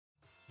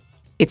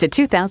It's a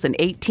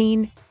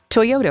 2018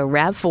 Toyota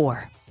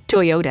RAV4.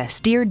 Toyota,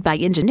 steered by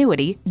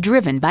ingenuity,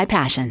 driven by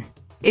passion.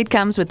 It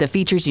comes with the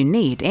features you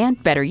need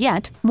and, better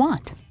yet,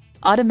 want.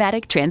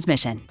 Automatic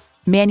transmission,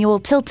 manual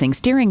tilting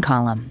steering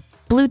column,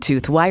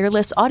 Bluetooth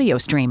wireless audio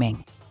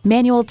streaming,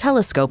 manual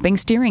telescoping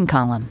steering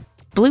column,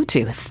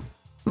 Bluetooth,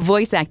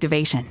 voice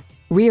activation,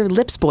 rear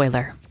lip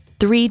spoiler,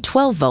 3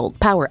 12-volt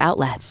power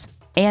outlets,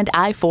 and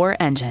i4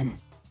 engine.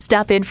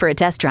 Stop in for a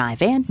test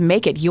drive and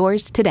make it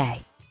yours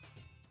today.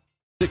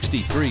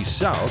 63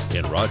 South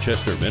in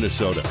Rochester,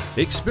 Minnesota.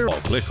 Experience,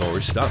 click or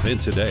stop in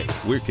today.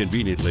 We're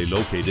conveniently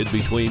located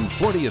between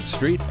 40th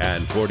Street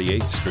and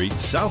 48th Street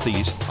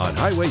Southeast on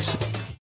Highway 6.